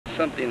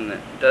something that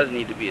does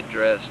need to be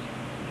addressed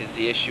is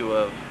the issue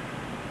of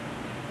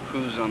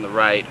who's on the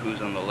right,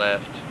 who's on the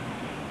left,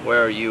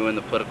 where are you in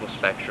the political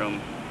spectrum.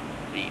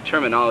 The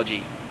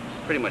terminology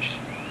pretty much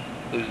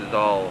loses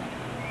all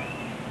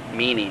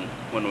meaning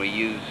when we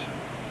use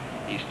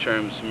these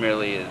terms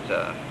merely as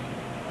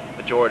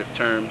pejorative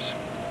terms.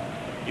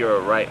 You're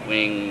a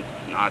right-wing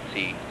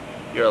Nazi,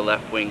 you're a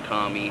left-wing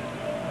commie,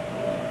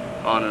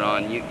 on and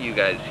on. You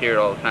guys hear it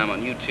all the time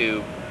on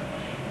YouTube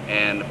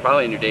and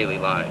probably in your daily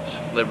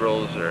lives.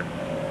 Liberals or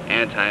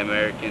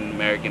anti-American,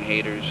 American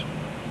haters,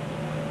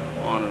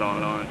 on and on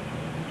and on.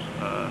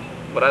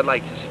 What I'd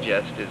like to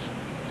suggest is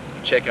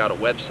check out a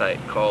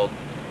website called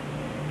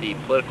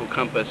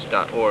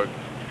thepoliticalcompass.org.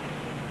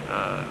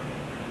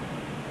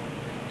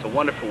 It's a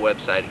wonderful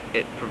website.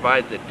 It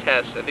provides a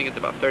test. I think it's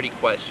about 30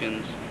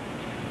 questions,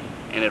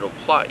 and it'll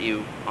plot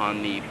you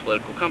on the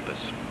political compass.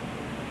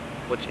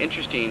 What's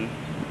interesting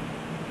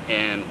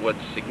and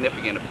what's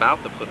significant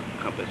about the political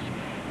compass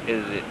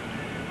is it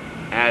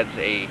adds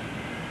a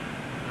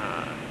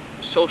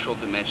social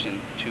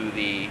dimension to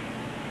the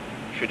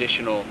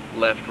traditional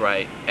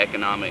left-right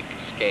economic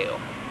scale.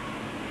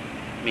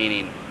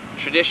 Meaning,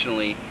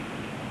 traditionally,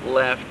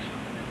 left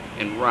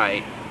and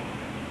right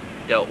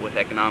dealt with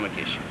economic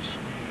issues.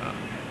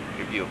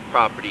 Your view of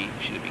property,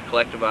 should it be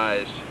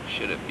collectivized,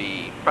 should it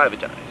be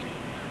privatized?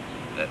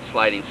 That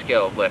sliding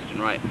scale of left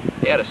and right.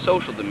 They had a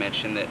social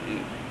dimension that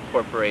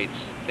incorporates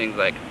things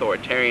like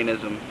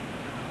authoritarianism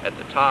at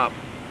the top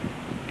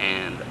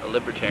and a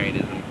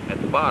libertarianism at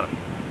the bottom,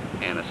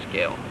 and a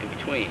scale in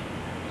between.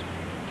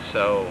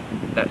 So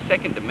that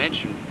second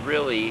dimension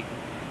really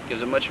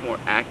gives a much more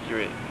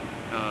accurate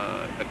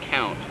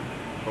account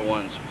for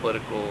one's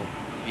political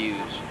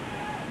views.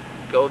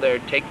 Go there,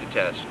 take the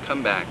test,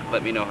 come back,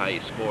 let me know how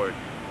you scored.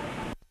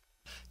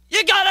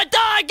 You gotta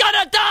die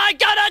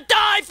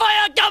for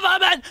your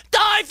government,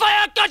 die for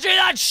your country,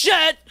 that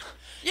shit!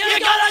 You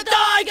gotta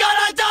die